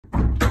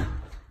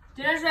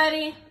Dinner's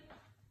ready.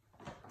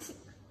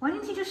 Why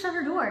didn't you just shut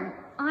her door?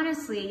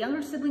 Honestly,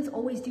 younger siblings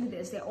always do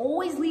this. They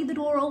always leave the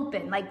door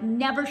open, like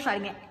never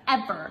shutting it,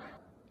 ever.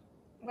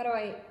 What, do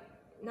I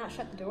not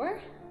shut the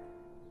door?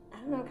 I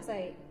don't know, because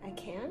I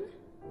can?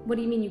 What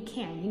do you mean you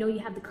can? You know you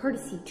have the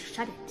courtesy to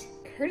shut it.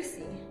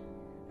 Courtesy?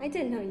 I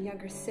didn't know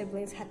younger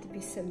siblings had to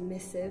be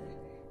submissive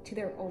to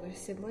their older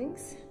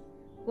siblings.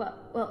 Well,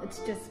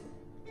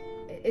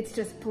 it's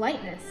just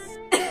politeness.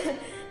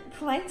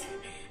 Polite?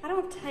 I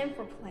don't have time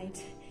for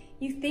polite.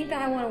 You think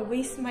that I want to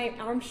waste my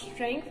arm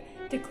strength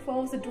to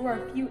close the door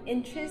a few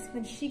inches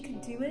when she could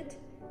do it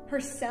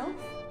herself?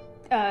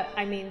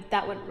 I mean,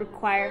 that would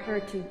require her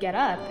to get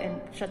up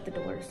and shut the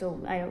door, so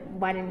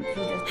why didn't you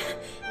just...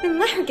 Then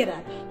let her get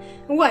up.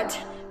 What?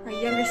 Are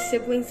younger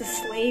siblings the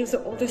slaves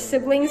of older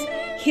siblings?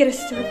 Here to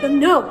serve them?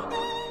 No!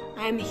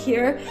 I am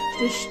here to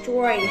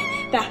destroy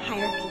that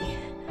hierarchy.